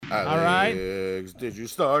All right. Alex, did you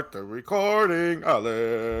start the recording?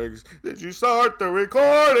 Alex, did you start the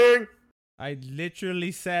recording? I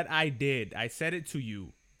literally said I did. I said it to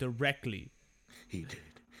you directly. He did.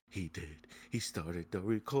 He did. He started the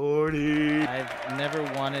recording. I've never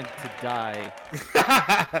wanted to die.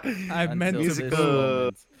 I meant to until this boo.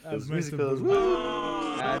 moment. I meant to musicals. boo.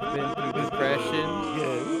 Woo! I've been through depression,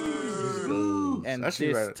 Yeah, musicals. and I should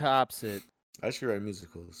this write. tops it. I should write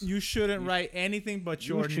musicals. You shouldn't write anything but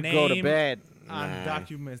your You should name go to bed. on Nah.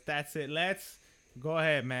 documents. That's it. Let's go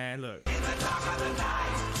ahead, man. Look. See,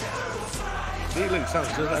 look, sounds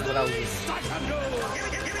just like what I was doing. Just like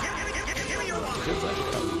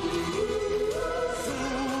what I was doing.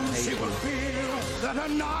 She will feel that her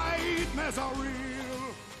nightmares are real.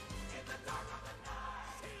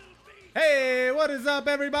 Hey, what is up,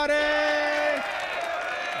 everybody?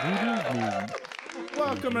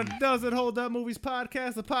 Welcome to Does It Hold Up Movies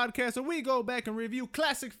Podcast, the podcast where we go back and review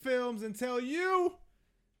classic films and tell you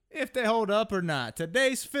if they hold up or not.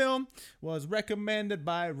 Today's film was recommended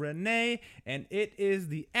by Renee, and it is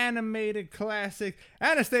the animated classic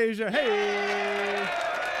Anastasia. Hey!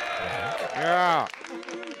 Yeah.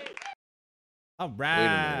 All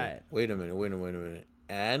right. Wait a minute.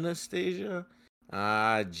 Anastasia?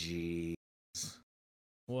 Ah, jeez.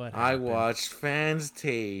 What I happened? watched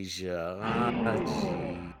Fantasia. Ah,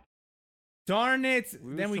 jeez. Darn it.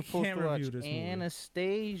 We Then were we supposed can't to watch review this movie.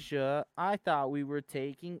 Anastasia. I thought we were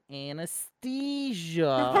taking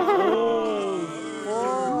anesthesia.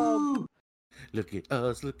 Oh, fuck. Look at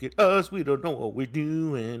us. We don't know what we're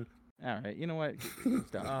doing. All right, you know what?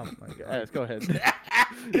 Stop. Oh, my God. Let's go ahead.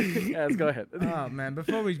 Let's go ahead. Oh, man.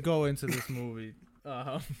 Before we go into this movie,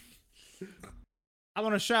 I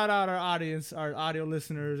want to shout out our audience, our audio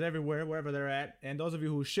listeners everywhere, wherever they're at, and those of you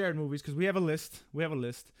who shared movies, because we have a list.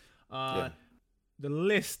 Yeah. The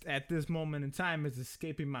list at this moment in time is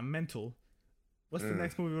escaping my mental. What's the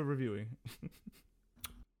next movie we're reviewing?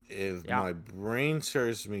 If my brain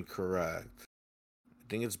serves me correct, I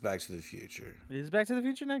think it's Back to the Future. Is Back to the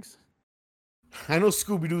Future next? I know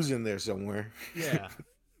Scooby-Doo's in there somewhere. Yeah.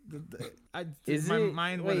 Is my it-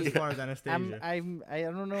 mind went wait, as far as Anastasia. I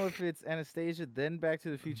don't know if it's Anastasia, then Back to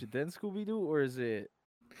the Future, then Scooby Doo, or is it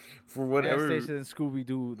For whatever Anastasia, then Scooby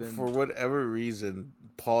Doo, then for whatever reason,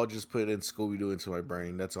 Paul just put in Scooby-Doo into my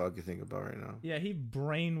brain. That's all I can think about right now. Yeah, he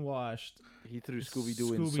brainwashed. he threw Scooby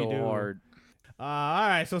Doo in so Scooby-Doo. hard. All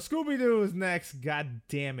right, so Scooby-Doo is next. God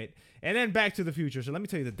damn it. And then Back to the Future. So let me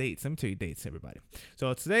tell you the dates. Everybody.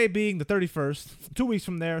 So today being the 31st, 2 weeks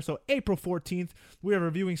from there, so April 14th, we are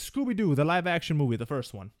reviewing Scooby-Doo, the live-action movie, the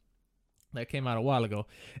first one. That came out a while ago.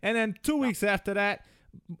 And then 2 weeks after that,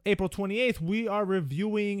 April 28th, we are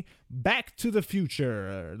reviewing Back to the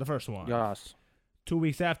Future, the first one. Yes. 2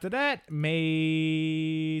 weeks after that,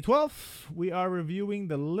 May 12th, we are reviewing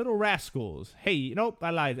The Little Rascals. Hey, nope, I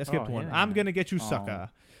lied. I skipped one. yeah. I'm going to Get You, Oh. Sucker.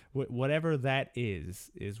 Whatever that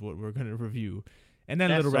is what we're going to review. And then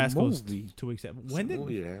That's Little a Rascals, movie. 2 weeks after. It's When a did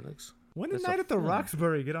movie, Alex? Night That's a at the film.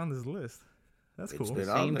 Roxbury get on this list? That's It's cool. been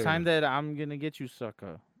on Same there. time that I'm gonna get you,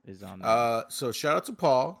 sucker, is on. There. So shout out to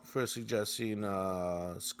Paul for suggesting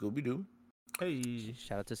Scooby-Doo. Hey.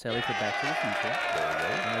 Shout out to Sally for Back to the Future. There you go.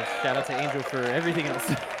 And shout out to Angel for everything else.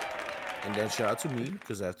 And then shout out to me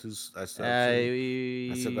because I still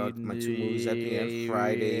got my 2 movies at the end,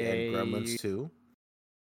 Friday and Gremlins 2.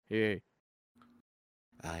 Hey.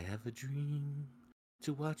 I have a dream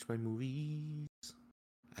to watch my movies.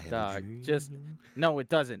 I have a Dog, dream. just no, it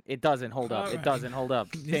doesn't. It doesn't hold up. Alright. It doesn't hold up.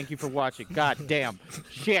 Thank you for watching. God damn.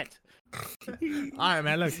 Shit. All right,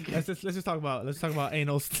 man. Look, let's just talk about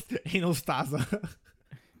anal Stasa.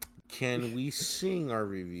 Can we sing our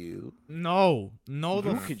review? No,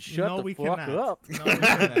 You could shut the fuck cannot. up. No, we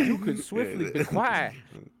cannot. You could swiftly be quiet.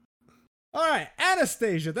 All right,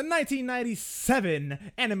 Anastasia, the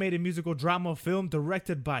 1997 animated musical drama film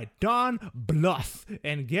directed by Don Bluth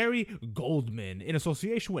and Gary Goldman in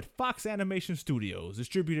association with Fox Animation Studios,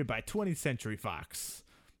 distributed by 20th Century Fox.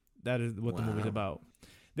 That is what the movie's Wow. about.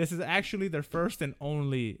 This is actually their first and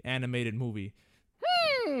only animated movie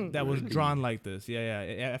that was drawn like this. Yeah.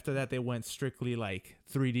 After that, they went strictly like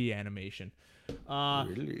 3D animation.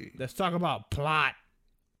 Really? Let's talk about plot.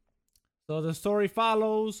 So the story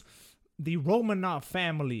follows the Romanov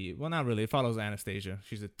family. Well, not really. It follows Anastasia.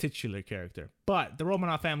 She's a titular character. But the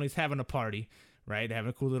Romanov family's having a party, right? They're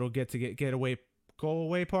having a cool little go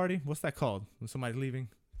away party. What's that called? When somebody's leaving?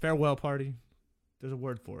 Farewell party. There's a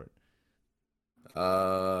word for it.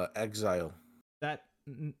 Exile.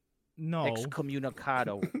 No.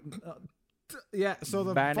 Excommunicado. Yeah, so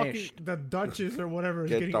the Banished. the Duchess or whatever is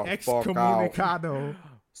Get getting the fuck out. excommunicado.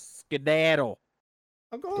 Skedaddle.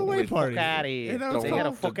 A going away party. Fuck out of here. Ain't that what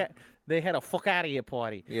it's called? They had a fuck out of here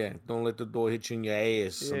party. Yeah, don't let the door hit you in your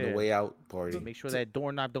ass on the way out party. Make sure that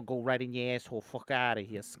doorknob don't go right in your asshole. Fuck out of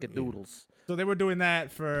here, skadoodles. So they were doing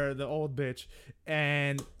that for the old bitch,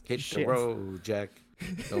 and Hit the road, Jack.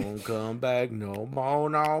 Don't come back no more,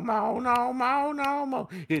 no more, no more, no more.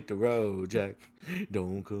 Hit the road, Jack.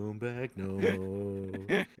 Don't come back no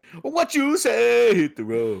more. What you say? Hit the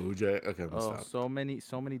road, Jack. Okay, I'm gonna stop. So many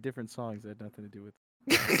different songs that had nothing to do with.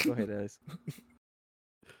 Go ahead, Alice.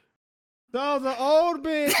 So the old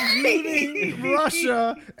bitch is leaving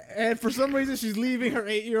Russia, and for some reason she's leaving her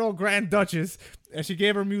 8-year-old Grand Duchess, and she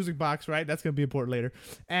gave her music box, right? That's gonna be important later.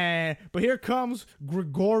 But here comes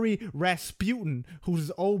Grigory Rasputin, who's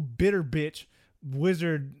this old bitter bitch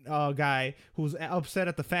wizard guy who's upset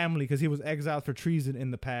at the family because he was exiled for treason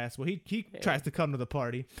in the past. Well, he tries to come to the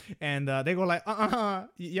party, and they go like,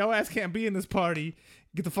 your ass can't be in this party.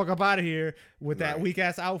 Get the fuck up out of here with that weak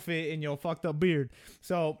ass outfit and your fucked up beard.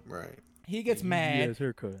 So he gets mad. His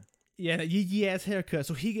haircut. Yeah, yee ass haircut.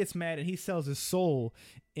 So he gets mad and he sells his soul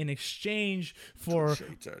in exchange for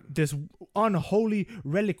this unholy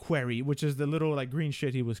reliquary, which is the little like green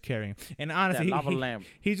shit he was carrying. And honestly,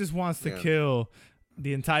 he just wants to kill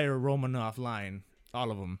the entire Romanov line,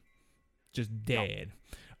 all of them, just dead.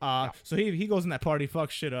 So he goes in that party,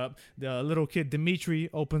 fucks shit up. The little kid Dmitri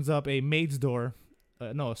opens up a maid's door,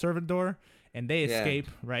 a servant door. And they escape,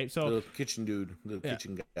 right? So the kitchen dude, the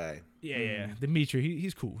kitchen guy. Yeah. Dimitri,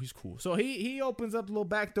 he's cool. So he opens up the little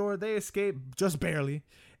back door. They escape just barely,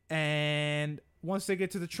 and once they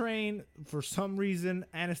get to the train, for some reason,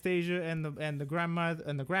 Anastasia and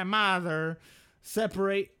the grandmother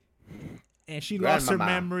separate, and she lost her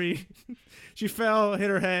memory. She fell, hit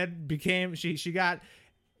her head, she got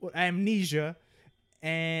amnesia,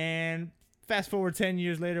 and fast forward 10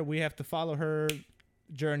 years later, we have to follow her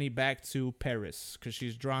journey back to Paris because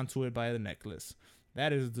she's drawn to it by the necklace.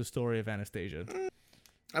 That is the story of Anastasia.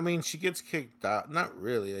 I mean, she gets kicked out. Not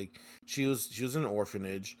really. Like she was in an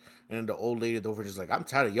orphanage, and the old lady at the orphanage is like, "I'm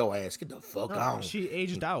tired of your ass. Get the fuck out." She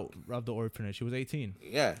aged out of the orphanage. She was 18.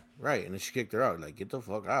 Yeah, right. And then she kicked her out. Like, get the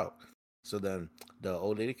fuck out. So then the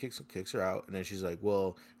old lady kicks her out, and then she's like,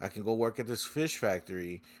 "Well, I can go work at this fish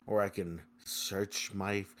factory, or I can search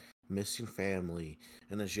my missing family."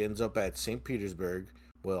 And then she ends up at St. Petersburg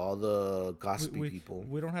with all the gossipy people.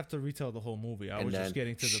 We don't have to retell the whole movie. I was just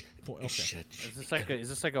getting to the point. Okay. Is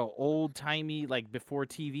this like a old timey, like before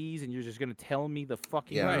TVs, and you're just gonna tell me the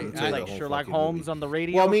fucking like Sherlock Holmes on the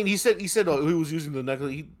radio? Well, I mean, he said he was using the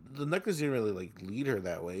necklace. The necklace didn't really like lead her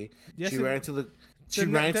that way. Yes, she ran into the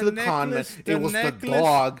convent. It was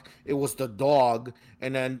the dog.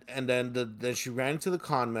 And then she ran into the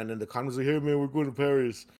convent, and the convent was like, "Hey man, we're going to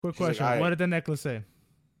Paris." Quick question: what did the necklace say?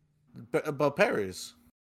 About Paris.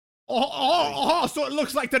 So it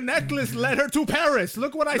looks like the necklace led her to Paris.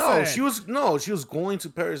 Look what I said. She was going to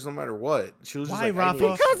Paris no matter what. She was why, just like,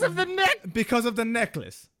 Rafa? Because of the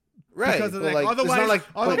necklace. Right. Because of the necklace.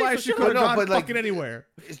 Otherwise she could have gone fucking anywhere.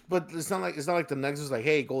 But it's not like the necklace is like,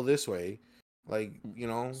 "Hey, go this way." Like, you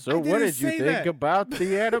know. So what did you think about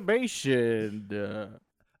the animation?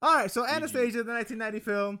 All right, so Anastasia, the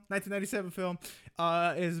 1997 film,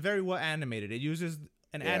 is very well animated. It uses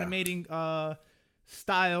an animating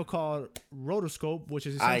style called rotoscope, which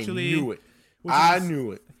is essentially I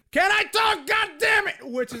knew it. Can I talk? God damn it!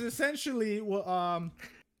 Which is essentially what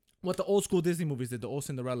the old school Disney movies did, the old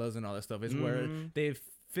Cinderellas and all that stuff, is where they've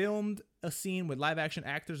filmed a scene with live action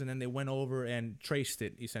actors and then they went over and traced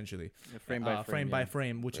it essentially, frame by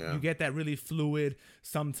frame, which you get that really fluid,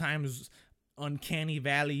 sometimes uncanny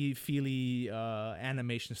valley feely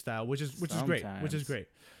animation style, which is great.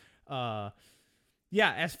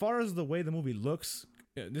 As far as the way the movie looks,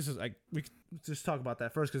 this is like, we just talk about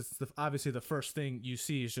that first because obviously the first thing you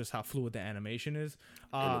see is just how fluid the animation is.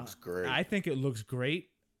 It looks great. I think it looks great.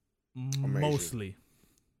 Mostly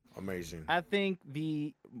amazing. I think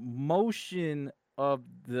the motion of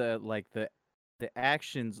the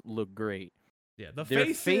actions look great. Yeah, their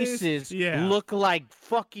faces look like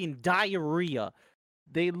fucking diarrhea.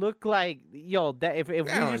 They look like if we're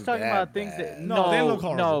just talking about things that they look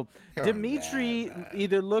horrible. No, Dimitri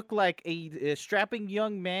either looked like a strapping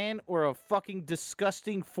young man or a fucking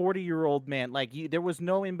disgusting 40-year-old man. Like there was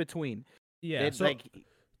no in between. Yeah,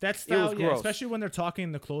 that style, especially when they're talking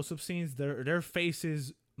in the close-up scenes, their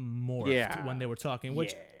faces morphed when they were talking,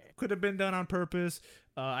 which could have been done on purpose.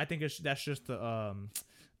 I think that's just a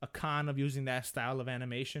con of using that style of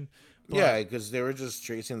animation. Yeah, because they were just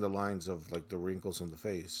tracing the lines of like the wrinkles on the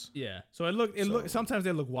face. Yeah, so it looked. Sometimes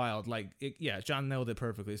they look wild. Like, John nailed it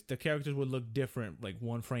perfectly. The characters would look different, like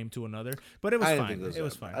one frame to another, but it was fine. It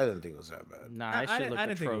was fine. I didn't think it was that bad. Nah, I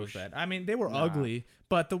didn't think it was bad. I mean, they were ugly,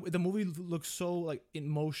 but the movie looked so like in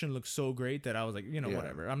motion, looked so great that I was like,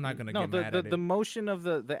 whatever. I'm not gonna get mad at it. The motion of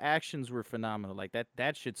the actions were phenomenal. Like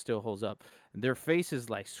that shit still holds up. Their faces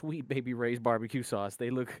like sweet baby Ray's barbecue sauce. They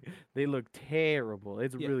look terrible.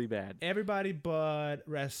 It's really bad. Everybody but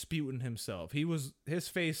Rasputin himself. His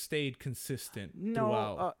face stayed consistent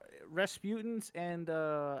throughout. No, Rasputin's and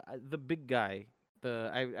the big guy.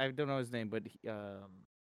 I don't know his name, but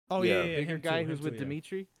bigger guy who's with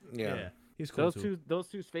Dimitri. Yeah, he's cool those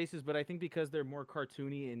two's faces, but I think because they're more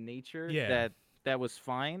cartoony in nature, Yeah. that was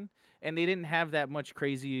fine, and they didn't have that much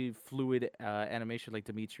crazy fluid animation like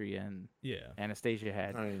Dimitri and Anastasia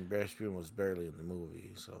had. I mean, Rasputin was barely in the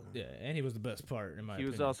movie, so Yeah, and he was the best part in my He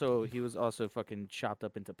opinion. was also fucking chopped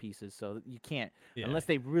up into pieces, so you can't unless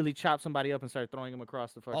they really chop somebody up and start throwing them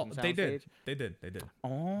across the fucking They did. soundstage. They did.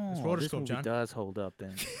 Oh, It's this rotoscope, movie John. does hold up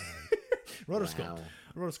then. Rotoscope. Wow.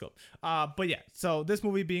 Rotoscope. But yeah, so this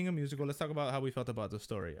movie being a musical, let's talk about how we felt about the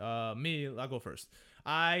story. I'll go first.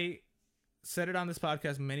 I said it on this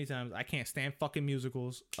podcast many times. I can't stand fucking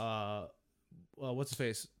musicals. What's his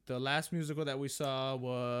face? The last musical that we saw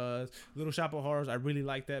was Little Shop of Horrors. I really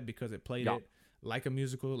liked that because it played it like a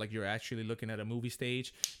musical, like you're actually looking at a movie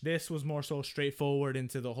stage. This was more so straightforward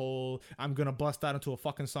into the whole I'm gonna bust out into a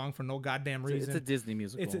fucking song for no goddamn reason. It's a Disney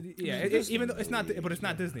musical. Even though it's not, but it's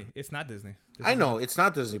not Disney. It's not Disney. I know it's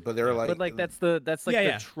not Disney, but they're like, but like that's the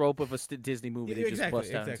trope of a Disney movie. They just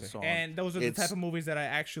bust out into song. And those are the type of movies that I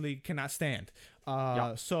actually cannot stand.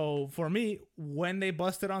 So for me, when they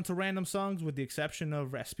busted onto random songs, with the exception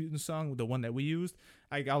of Rasputin's song, the one that we used,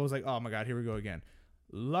 I was like, oh my god, here we go again.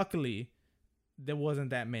 Luckily, there wasn't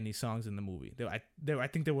that many songs in the movie. I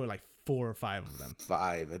think there were like 4 or 5 of them.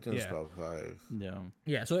 5. I think it's about 5.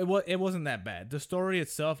 Yeah. So it wasn't that bad. The story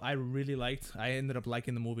itself, I really liked. I ended up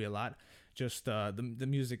liking the movie a lot. Just the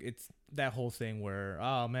music. It's that whole thing where,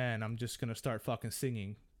 oh man, I'm just gonna start fucking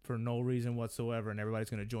singing for no reason whatsoever, and everybody's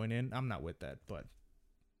gonna join in. I'm not with that, but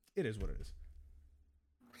it is what it is.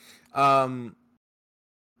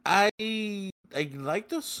 I like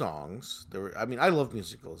the songs. I love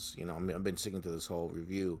musicals. I've been singing to this whole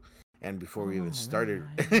review, and before we even started,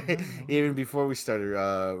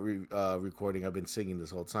 recording, I've been singing this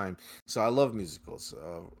whole time. So I love musicals,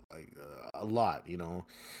 a lot.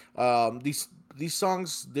 These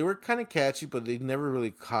songs, they were kind of catchy, but they never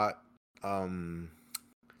really caught.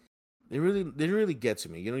 They didn't really get to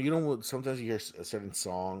me. Sometimes you hear a certain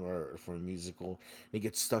song or from a musical, and it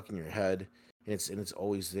gets stuck in your head. And it's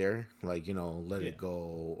always there, like Let It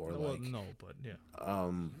Go, or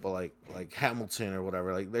but like Hamilton or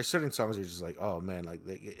whatever. Like there's certain songs you're just like, oh man, like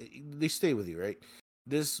they stay with you, right?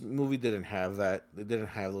 This movie didn't have that. They didn't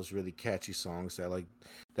have those really catchy songs that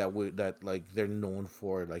they're known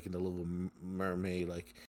for, like in The Little Mermaid,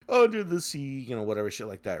 like Under the Sea, whatever shit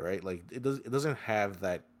like that, right? Like it doesn't have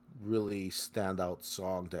that really standout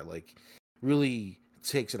song that like really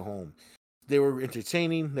takes it home. They were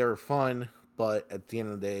entertaining, they were fun. But at the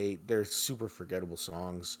end of the day, they're super forgettable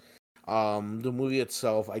songs. The movie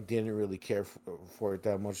itself, I didn't really care for it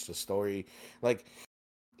that much. The story, like,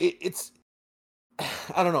 it's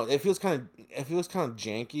I don't know. It feels kind of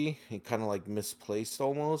janky and kind of like misplaced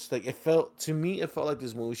almost. Like it felt like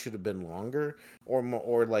this movie should have been longer,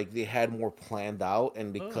 or like they had more planned out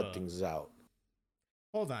and they cut things out.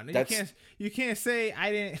 Hold on, you can't say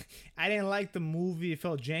I didn't like the movie. It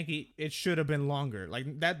felt janky. It should have been longer.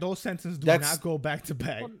 Like that. Those sentences do not go back to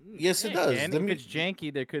back. Well, yes, it does. And if it's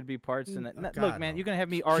janky, there could be parts in it. Look, man, you're gonna have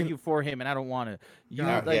me argue for him, and I don't want to.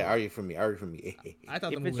 Argue for me. I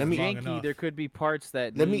thought if it's janky, there could be parts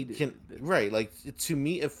that Like to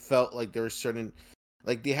me, it felt like there were certain,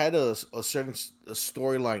 like they had a certain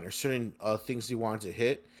storyline or certain things they wanted to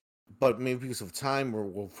hit. But maybe because of time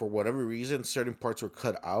or for whatever reason, certain parts were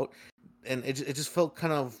cut out, and it just felt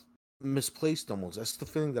kind of misplaced almost. That's the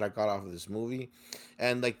feeling that I got off of this movie.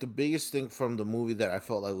 And like the biggest thing from the movie that I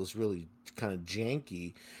felt like was really kind of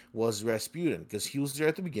janky was Rasputin, because he was there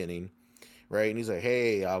at the beginning, right? And he's like,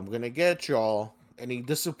 "Hey, I'm gonna get y'all," and he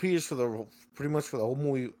disappears pretty much for the whole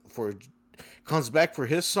movie. Comes back for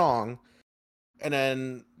his song. And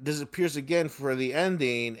then disappears again for the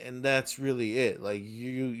ending, and that's really it. Like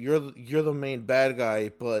you're the main bad guy,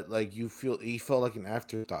 but like he felt like an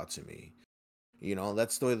afterthought to me.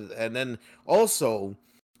 That's the way. And then also,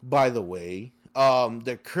 by the way,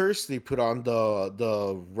 the curse they put on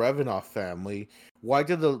the Revenoff family. Why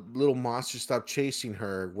did the little monster stop chasing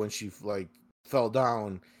her when she like fell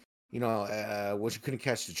down well, she couldn't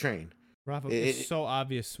catch the train. Rafa, It- it's so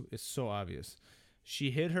obvious. It's so obvious.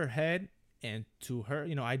 She hit her head, and to her,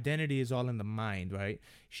 identity is all in the mind, right?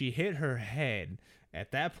 She hit her head.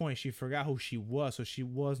 At that point, she forgot who she was, so she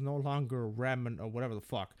was no longer Redmond or whatever the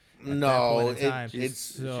fuck. At that No, point in time.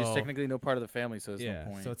 She's technically no part of the family, so there's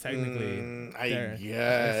no point. So technically, I there-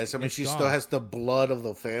 guess. I mean, it's she gone. still has the blood of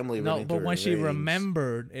the family. No, running but through when her she veins.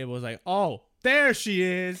 remembered, it was like, oh, there she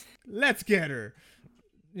is. Let's get her.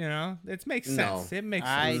 It makes No. sense. It makes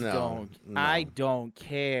I sense. No, I no. don't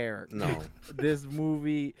care. No. This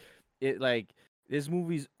movie, this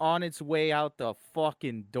movie's on its way out the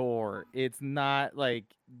fucking door. It's not like,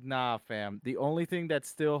 nah, fam. The only thing that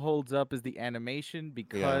still holds up is the animation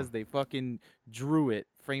because they fucking drew it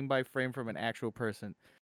frame by frame from an actual person.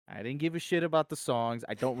 I didn't give a shit about the songs.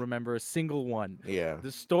 I don't remember a single one. Yeah.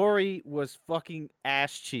 The story was fucking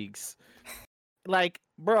ass cheeks. Like,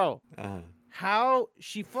 bro, how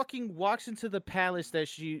she fucking walks into the palace that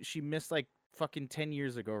she missed like fucking 10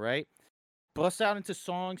 years ago, right? Busts out into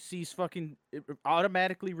songs, sees fucking, it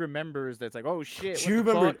automatically remembers that's like, oh shit. She what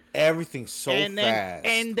the remembered fuck? everything so fast.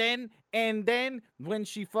 And then when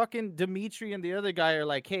she fucking Dimitri and the other guy are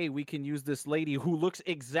like, hey, we can use this lady who looks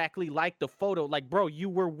exactly like the photo. Like, bro, you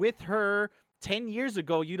were with her 10 years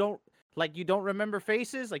ago. You don't remember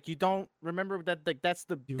faces? Like, you don't remember that? Like, that's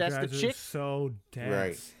the chick. So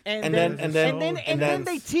dense. Right. And then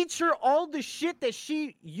they teach her all the shit that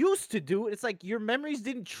she used to do. It's like your memories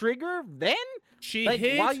didn't trigger then. She Like,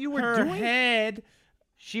 hit while you were her doing- head.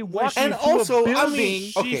 She walked And into also, a I building.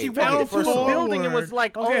 mean, okay, she okay, walked first into of a all- building and was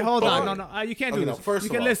like, Okay, oh, hold on. fuck. No, you can't Okay, do no, this. first You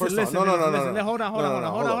of can all, listen. first of all, Listen. no, no, no, listen. no, Hold on.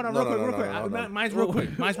 Real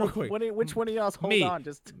quick. Mine's real quick. Which one of y'all's hold on?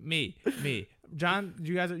 Just Me. John,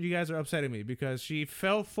 you guys are upsetting me because she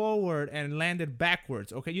fell forward and landed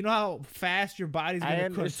backwards. Okay, you know how fast your body's I gonna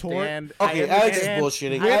contort. understand. Okay, I Alex is understand.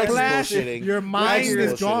 bullshitting. I Alex is Whiplash, bullshitting. your mind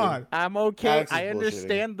is bullshitting. gone. I'm okay. Alex is I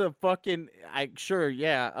understand the fucking.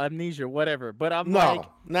 Amnesia, whatever. But I'm No, like,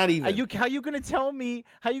 not even. how you gonna tell me?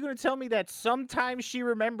 How you gonna tell me that sometimes she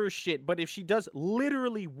remembers shit, but if she does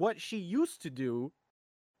literally what she used to do,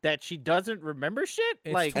 that she doesn't remember shit?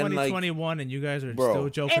 It's Like, 2021, and you guys are Bro. still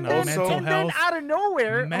joking and on then, mental and then health. out of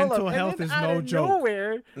nowhere, Mental hold up, health and then is out no of joke.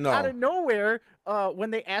 Nowhere, No. Out of nowhere, when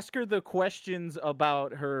they ask her the questions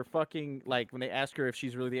about her fucking, like, when they ask her if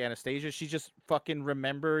she's really the Anastasia, she just fucking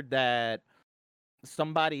remembered that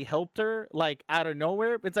somebody helped her, like, out of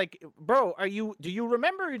nowhere. It's like, bro, do you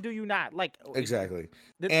remember or do you not? Like, Exactly.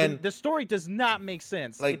 the, And- the story does not make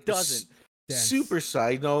sense. Like, It doesn't. Dense. Super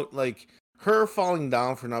side note, like her falling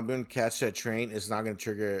down for not being able to catch that train is not gonna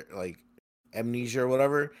trigger like amnesia or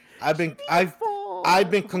whatever. I've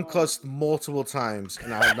been concussed multiple times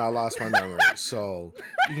and I have not lost my memory. So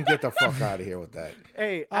you can get the fuck out of here with that.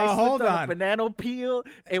 Hey, I slipped hold on on. a banana peel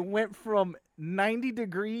and went from 90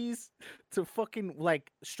 degrees to fucking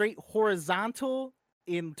like straight horizontal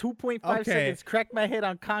in 2.5 Okay. seconds. Cracked my head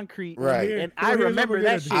on concrete. Right. And So I here's what remember we're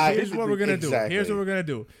gonna that do. shit. Here's what we're gonna do. Exactly. Here's what we're gonna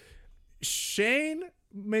do. Shane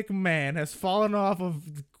McMahon has fallen off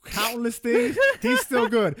of countless things. He's still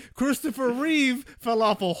good. Christopher Reeve fell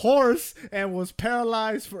off a horse and was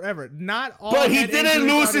paralyzed forever. Not all. But he head didn't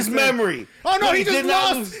injuries lose are the his same. memory. Oh no, But he just did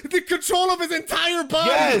not lost the control of his entire body.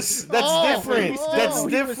 Yes, that's different. oh. That's He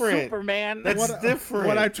was different. Superman. That's different.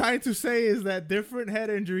 What I'm trying to say is that different head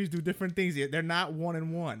injuries do different things. They're not one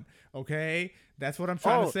and one. Okay, that's what I'm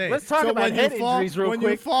trying to say. Let's talk So about when you head fall, injuries real when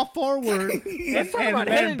quick. you fall forward, Let's talk about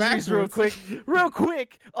head injuries real quick. Real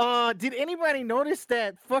quick. Did anybody notice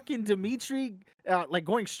that fucking Dimitri, like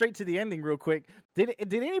going straight to the ending real quick, did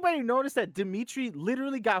anybody notice that Dimitri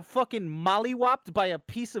literally got fucking mollywopped by a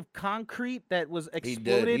piece of concrete that was He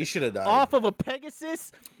exploded did. He should have died. off of a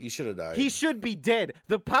Pegasus? He should have died. He should be dead.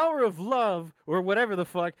 The power of love, or whatever the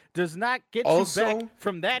fuck, does not get Also- you back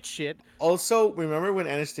from that shit. Also, remember when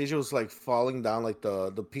Anastasia was like falling down, like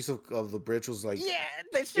the piece of the bridge was like Yeah,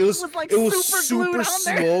 that shit it was like it was super glued super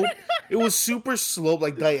on there. slow. It was super slow,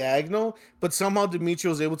 like diagonal, but somehow Dimitri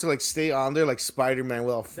was able to like stay on there like Spider-Man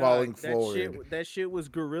without falling Dog, that forward. That shit was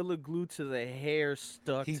gorilla glue to the hair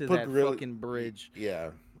stuck He to put that gorilla- fucking bridge. Yeah,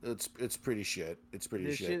 it's pretty shit. It's pretty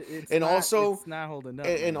This shit. it's And not, also- it's not holding up.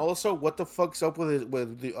 And man. also, what the fuck's up with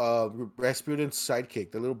the Rasputin's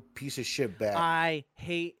sidekick, the little piece of shit bat? I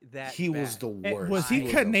hate that. He was bat. the And worst. was he was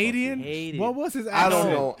a fucking- Canadian? hated What was his I accent?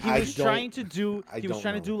 don't know. He was trying to do. I He was don't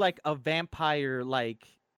trying to know. do like a vampire,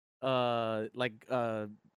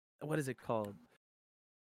 what is it called?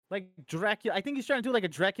 Like Dracula. I think he's trying to do like a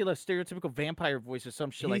Dracula stereotypical vampire voice or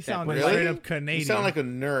some shit He like that. sounded but, Really? straight like, up Canadian. He sounded like a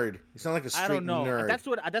nerd. He sounded like a straight I don't know. nerd.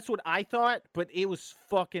 That's what I thought, but it was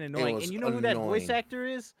fucking annoying. was And you know who that voice annoying. actor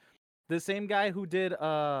is? the same guy who did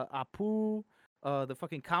Apu, the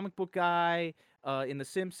fucking comic book guy, in The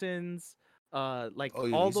Simpsons. Like Oh,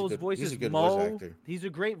 yeah, all he's a those good voices. voice Mo, actor. he's a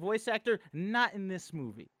great voice actor. Not in this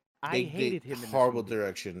movie. I They hated him in this horrible movie.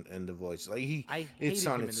 direction in the voice. Like I it hated him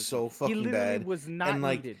sounded in this so movie. He fucking literally bad. was not And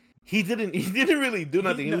like needed. he didn't really do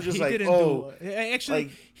nothing. He was just he like, didn't oh, do. Actually,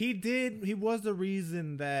 like- he did. He was the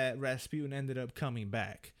reason that Rasputin ended up coming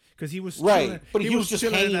back because he was right. chilling- But he was just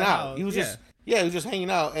chilling in hanging that out. house. He was just he was just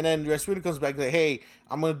hanging out. And then Rasputin comes back like, hey,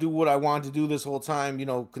 I'm gonna do what I wanted to do this whole time. You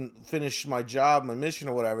know, finish my job, my mission,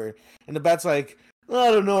 or whatever. And the bat's like, I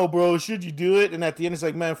don't know, bro. Should you do it? And at the end, it's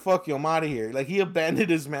like, man, fuck you. I'm out of here. Like he abandoned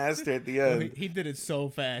his master at the Yo, end. he did it so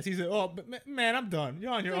fast. He said, "Oh, but man, I'm done.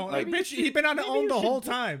 You're on your own." Like, maybe you bitch, he been on his maybe own you the should whole do-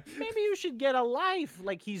 time. Maybe you should get a life.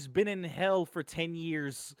 Like he's been in hell for 10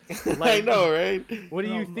 years. I Like, know, right? What do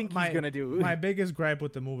No, you think my- he's gonna do? My biggest gripe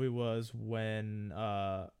with the movie was when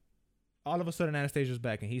all of a sudden Anastasia's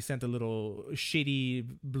back and he sent a little shitty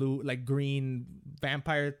blue, like green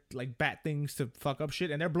vampire, like bat things to fuck up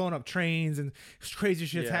shit, and they're blowing up trains and crazy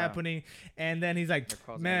shit's Yeah. happening. And then he's like, They're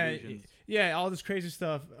causing man, illusions. yeah, all this crazy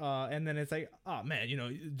stuff. And then it's like, oh man, you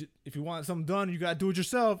know, if you want something done, you gotta do it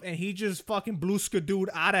yourself. And he just fucking blew Skadooed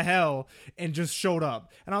out of hell and just showed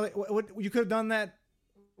up. And I was like, what you could have done that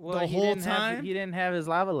Well, the he whole didn't time? Have, he didn't have his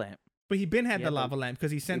lava lamp. But he been had Yeah, the but- lava lamp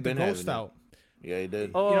because he sent the been ghost having it. out. Yeah, he did.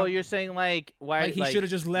 Oh, know, you're saying like why? like, he shoulda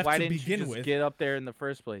just left why to didn't begin you just with. Get up there in the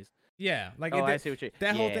first place. Yeah, like Oh, it, I see what you.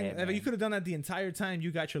 that whole Yeah, thing. man. You could have done that the entire time you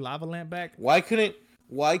got your lava lamp back. Why couldn't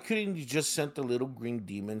you just send the little green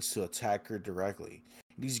demons to attack her directly?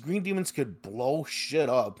 These green demons could blow shit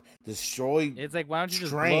up, destroy It's like, why don't you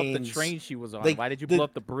just blow up the trains. train she was on? Like, Why did you the- blow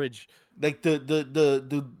up the bridge? like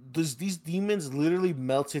these demons literally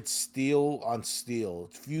melted steel on steel,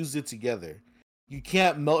 fused it together. You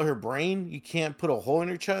can't melt her brain. You can't put a hole in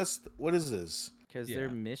her chest. What is this? Because Yeah. they're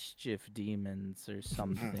mischief demons or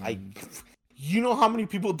something. You know how many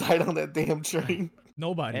people died on that damn train?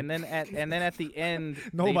 Nobody. And then at the end,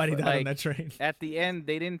 Nobody they, died on like, that train. At the end,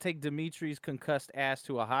 they didn't take Dimitri's concussed ass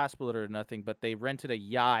to a hospital or nothing, but they rented a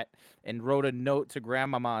yacht and wrote a note to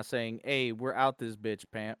Grandmama saying, "Hey, we're out this bitch,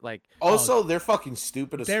 Pam." Like, Also, they're fucking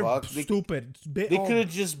stupid as They're fuck. stupid. They could have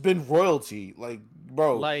just been royalty, like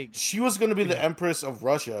bro. Like- she was gonna be the empress of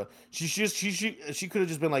Russia. She could have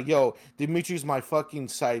just been like, "Yo, Dimitri's my fucking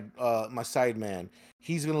my side man.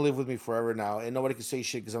 He's gonna live with me forever now, and nobody can say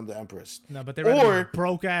shit because I'm the empress." No, but they're Or-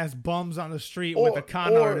 broke ass bums on the street with a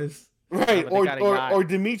con or- artist. Right? but they got a yacht. Or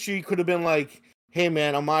Dimitri could have been like, "Hey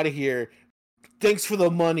man, I'm out of here. Thanks for the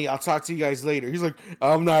money. I'll talk to you guys later." He's like,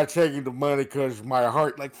 "I'm not taking the money because my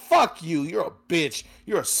heart." Like, fuck you. You're a bitch.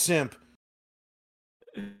 You're a simp.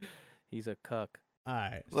 he's a cuck. All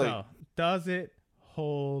right. Like- So does it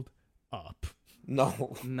hold up?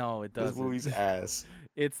 No, No, it this doesn't. movie's ass.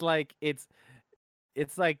 It's like it's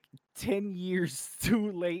like 10 years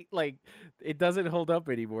too late. Like, it doesn't hold up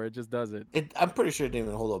anymore. It just doesn't. I'm pretty sure it didn't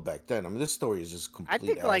even hold up back then. I mean, this story is just I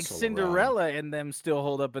complete. think like asshole around. Cinderella and them still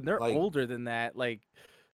hold up, and they're Like- older than that. Like,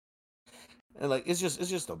 And like it's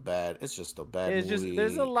just a bad it's just movie.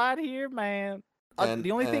 there's a lot here, man. And-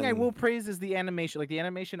 the only thing I and- will praise is the animation. Like the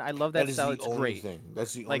animation, I love that is style. the It's only great. thing.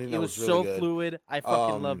 That's the only Like thing it that was really so good. fluid. I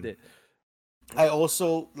fucking loved Um, it. I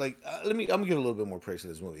also like. I'm gonna give a little bit more praise to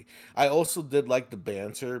this movie. I also did like the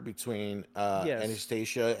banter between Yes.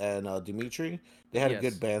 Anastasia and Dimitri. They had a Yes.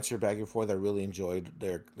 good banter back and forth. I really enjoyed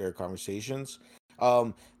their conversations.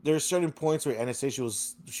 There are certain points where Anastasia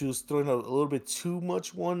was throwing a little bit too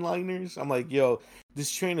much one-liners. I'm like, yo,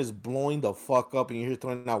 this train is blowing the fuck up, and you're here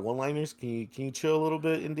throwing out one-liners. Can you chill a little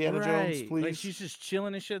bit, Indiana Jones, please? Like she's just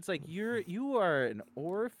chilling and shit. It's like you are an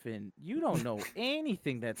orphan. You don't know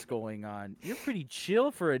anything that's going on. You're pretty chill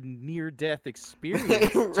for a near death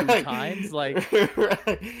experience two times. Like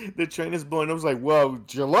right. The train is blowing. I was like, "Whoa,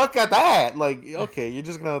 you look at that!" Like, okay, you're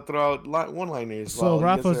just gonna throw out one-liners. So while you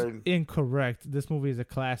guys Rafa's are- incorrect. This movie is a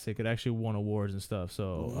classic. It actually won awards and stuff.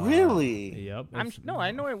 So Really? Yep.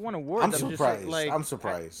 I know it won awards. I'm just surprised. Like, I'm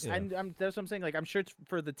surprised. That's what I'm saying. Like I'm sure it's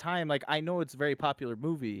for the time. Like I know it's a very popular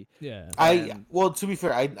movie. Yeah. Well, to be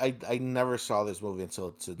fair, I never saw this movie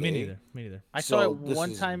until today. Me neither. Me neither. I saw So it this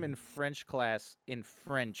one is- time in French class in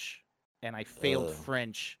French, and I failed Ugh.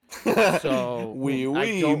 French. So oui, I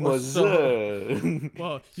oui, don't- monsieur.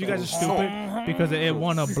 Well, you guys are stupid because it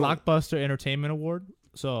won a Blockbuster Entertainment Award.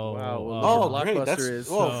 So Wow, well, Oh, Blockbuster great! That's is,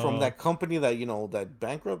 from so- that company that that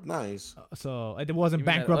bankrupt. Nice. so it wasn't You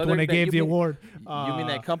mean that bankrupt when other- they that- gave you the mean- award. You mean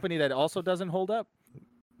that company that also doesn't hold up?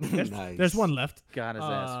 Nice. There's one left. God, his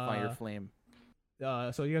ass, fire Uh, flame.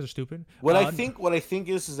 So you guys are stupid. What I think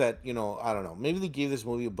is that I don't know. Maybe they gave this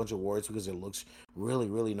movie a bunch of awards because it looks really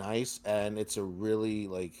really nice and it's a really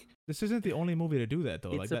like This isn't the only movie to do that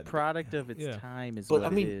though. It's Like a that. product of its yeah. time, is But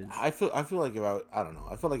what I mean, it is. I feel like if I don't know.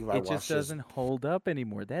 I feel like if I It watched just this, doesn't hold up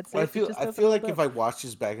anymore. That's I it. feel It just I doesn't feel hold like if up. I watched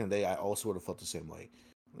this back in the day, I also would have felt the same way.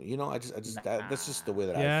 You know, I just that's just the way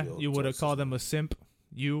that I Yeah, feel. you would have towards this called him a movie. simp.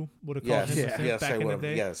 You would have called Yes, him a Yeah. simp yes, back I in the would have.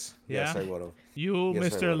 day. Yes, Yeah. yes, I would have. You, Yes, I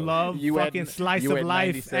Mr. would've. Love, You at- fucking slice you of at life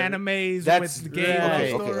 97? animes That's with gay love right.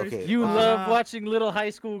 stories. Okay. You Uh, love watching little high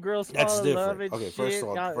school girls That's fall in love different. and Okay,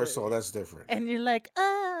 shit. first of all, that's different. And you're like,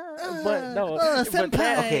 but no, but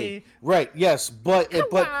that, Okay, right, yes, but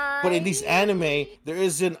in these anime, there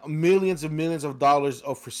isn't millions and millions of dollars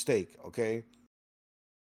up for stake. Okay,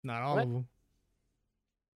 Not all What? of them.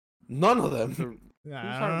 none of them. the- Yeah, Who's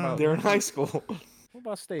I talking don't know. about? They're in high school. what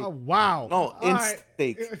about State? Oh wow. No, All in right.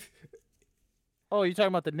 stake. Oh, you're talking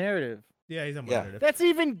about the narrative. Yeah, he's on Yeah. narrative. That's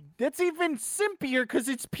even simpier because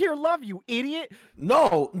it's pure love, you idiot.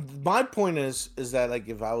 No, my point is that like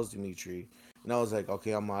if I was Dimitri and I was like,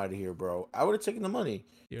 okay, I'm out of here, bro, I would have taken the money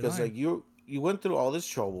You're because lying. like you went through all this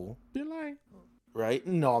trouble, You're lying. right?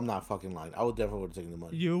 No, I'm not fucking lying. I would definitely would have taken the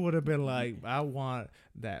money. You would have been like, I want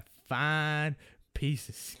that fine piece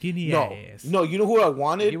of skinny No, ass. no, you know who I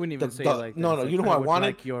wanted? You wouldn't even say the, it like that. no, It's no, like, you know who I would wanted?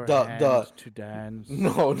 like your the hands to dance.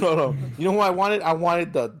 no, you know who I wanted? I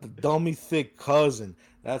wanted the dummy thick cousin.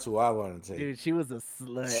 That's who I wanted to take. Dude, she was a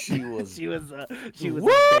slut. She was- she was a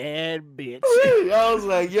What? bad bitch. I was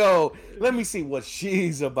like, yo, let me see what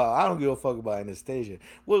she's about. I don't give a fuck about Anastasia.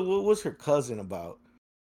 What's her cousin about?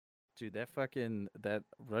 Dude, that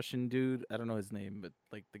Russian dude, I don't know his name, but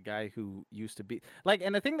like the guy who used to be like,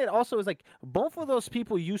 and the thing that also is like both of those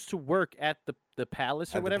people used to work at the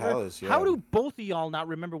palace or At the whatever. palace, How yeah. do both of y'all not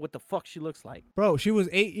remember what the fuck she looks like? Bro, she was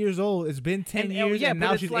 8 years old. It's been 10 years, and but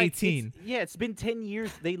now it's she's like, 18. it's been 10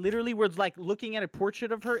 years. They literally were like looking at a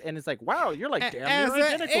portrait of her, and it's like, wow, you're like damn As near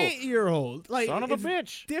an identical. 8-year-old. Like, Son of a it's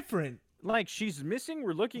bitch. different. Like she's missing.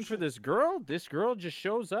 We're looking for this girl. This girl just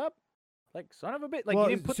shows up. Like son of a bitch. Like Well,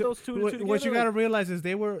 you didn't put so those two and two together. what you like- gotta realize is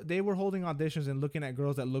they were holding auditions and looking at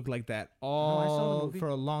girls that look like that I saw the all movie. for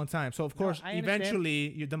a long time. So of course, I understand.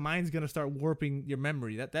 eventually, the mind's gonna start warping your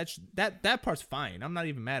memory. That part's fine. I'm not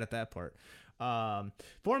even mad at that part.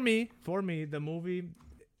 For me, the movie,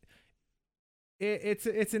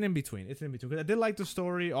 it's an in between. It's an in between because I did like the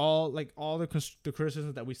story, all the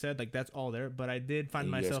criticisms that we said, like that's all there. But I did find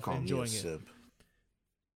You guys myself call me a enjoying it. simp.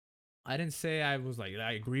 I didn't say I was like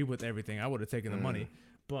I agree with everything. I would have taken the money,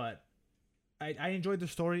 but I enjoyed the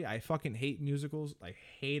story. I fucking hate musicals. I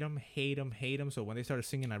hate them. So when they started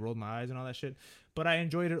singing, I rolled my eyes and all that shit. But I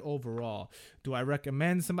enjoyed it overall. Do I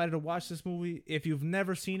recommend somebody to watch this movie? If you've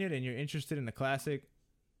never seen it and you're interested in the classic,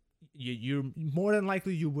 you're more than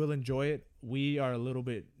likely you will enjoy it. We are a little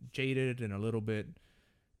bit jaded and a little bit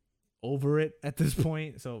over it at this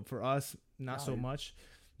point. So for us, not so much.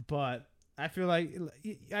 But I feel like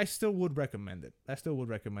I still would recommend it. I still would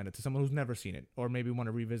recommend it to someone who's never seen it or maybe want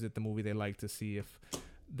to revisit the movie they like to see if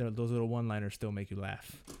those little one-liners still make you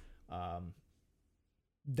laugh.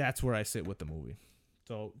 That's where I sit with the movie.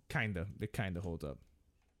 So it kind of holds up.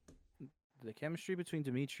 The chemistry between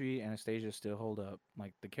Dimitri and Anastasia still hold up.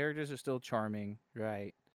 Like the characters are still charming,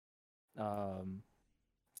 right?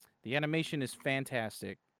 The animation is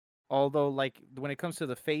fantastic. Although like when it comes to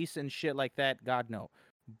the face and shit like that, God no.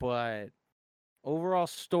 But overall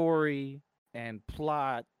story and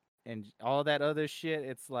plot and all that other shit,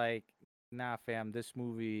 it's like, nah fam, this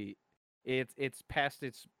movie it's past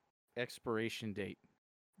its expiration date.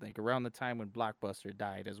 Like around the time when Blockbuster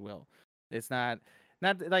died as well. It's not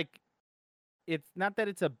like it's not that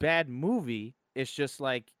it's a bad movie. It's just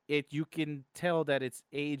like you can tell that its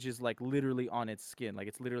age is like literally on its skin, like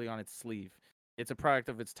it's literally on its sleeve. It's a product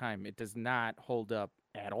of its time. It does not hold up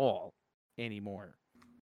at all anymore,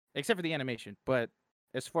 except for the animation. But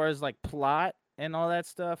as far as like plot and all that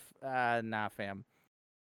stuff, nah, fam.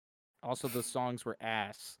 Also, the songs were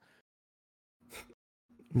ass.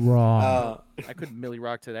 Wrong. I couldn't Millie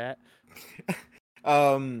rock to that.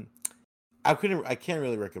 I can't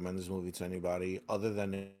really recommend this movie to anybody other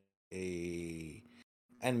than a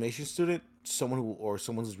animation student, someone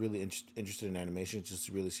who's really interested in animation, just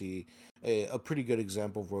to really see a pretty good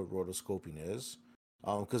example of what rotoscoping is.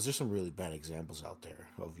 Because there's some really bad examples out there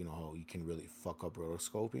of how you can really fuck up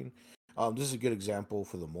rotoscoping. This is a good example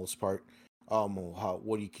for the most part.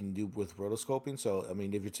 What you can do with rotoscoping. So I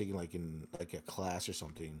mean, if you're taking like in like a class or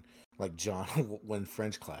something, like John when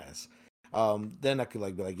French class, then I could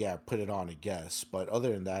be like, yeah, put it on, I guess. But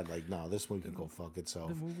other than that, like, no, this movie can go fuck itself.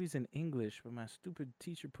 The movie's in English, but my stupid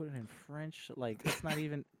teacher put it in French. Like, it's not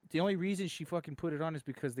even the only reason she fucking put it on is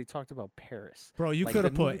because they talked about Paris. Bro, you Like, could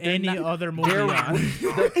have the put movie- they're any not- other movie They're on.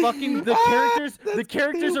 the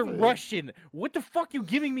characters are Russian. What the fuck you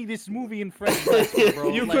giving me this movie in French, bro?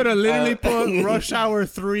 You Like, could have literally put Rush Hour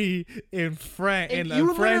 3 in French. and In you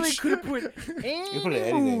literally French. could have put You put any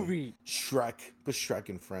anything. movie. Shrek. Put Shrek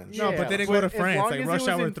in French. No, but they didn't go to as France, long like, as it Rush was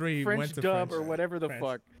Hour in 3 French went to dub French. or whatever the French.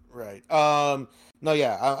 fuck. Right. No,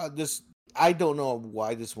 yeah. I don't know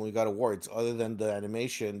why this movie got awards other than the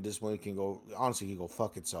animation. This movie can go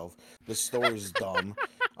fuck itself. The story is dumb.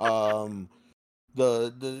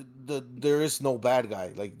 There is no bad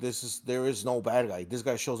guy. Like there is no bad guy. This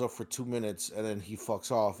guy shows up for 2 minutes and then he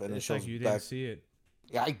fucks off and then It's shows like you back. didn't see it.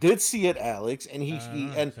 Yeah, I did see it, Alex, and he So you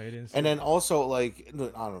didn't see and it. then also like I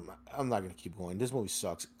don't know. I'm not gonna keep going. This movie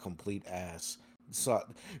sucks complete ass.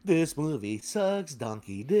 This movie sucks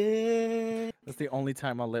donkey dick. That's the only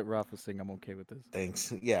time I'll let Rafa sing. I'm okay with this.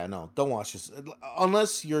 Thanks. Yeah, no, don't watch this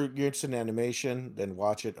unless you're interested in animation. Then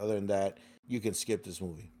watch it. Other than that, you can skip this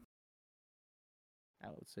movie. I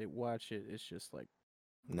would say watch it. It's just like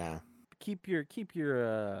Nah. keep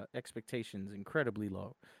your expectations incredibly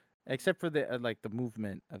low, except for the like the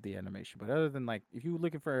movement of the animation. But other than like if you're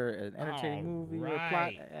looking for an entertaining movie or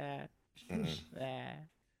plot, Alright.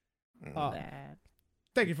 Oh, nah.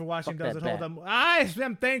 thank you for watching. Fuck Does it that hold up? I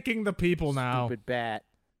am thanking the people now. Stupid bat.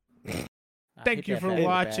 Thank you for bat.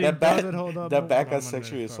 watching. That Does bat, it hold up? that bat got Hold on,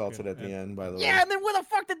 sexually I'm gonna assaulted at the fucking- end, by the way. Yeah, and then where the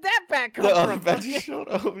fuck did that bat come The other from? bat just showed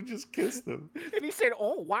up and just kissed him. And he said,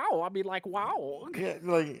 "Oh wow." I mean, like, wow. Yeah,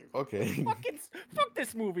 like, okay. Fuck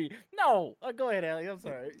this movie. No, go ahead, Ellie. I'm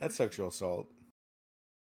sorry. That's sexual assault.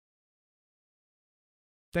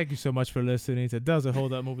 Thank you so much for listening to Does It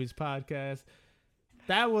Hold Up Movies podcast.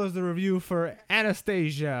 That was the review for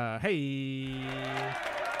Anastasia. Hey.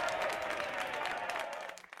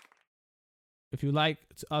 If you like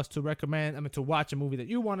us to recommend, to watch a movie that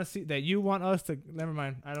you want to see, that you want us to, never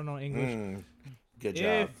mind, I don't know English. Good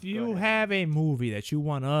job. If you have a movie that you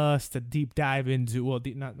want us to deep dive into, well,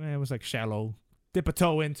 it was like shallow, dip a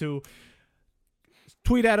toe into,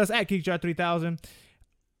 tweet at us at GeekJar3000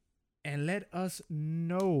 and let us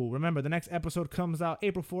know. Remember, the next episode comes out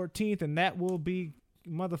April 14th, and that will be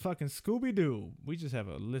motherfucking Scooby-Doo. We just have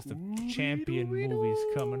a list of champion movies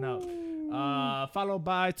coming up. Followed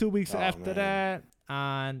by 2 weeks after that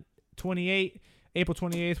on April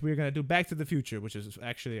 28th, we're going to do Back to the Future, which is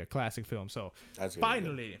actually a classic film. So That's gonna be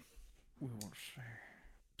finally,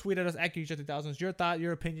 tweet at us at GeekJar3000. Your thought,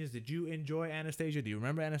 your opinions. Did you enjoy Anastasia? Do you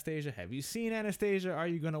remember Anastasia? Have you seen Anastasia? Are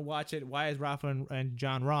you going to watch it? Why is Rafa and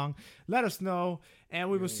John wrong? Let us know. And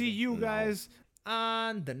we will see you guys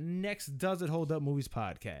on the next Does It Hold Up Movies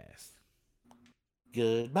podcast.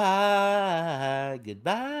 Goodbye.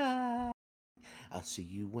 Goodbye. I'll see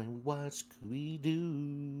you when we watch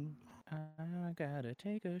Scooby-Doo. I gotta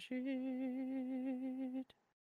take a shit.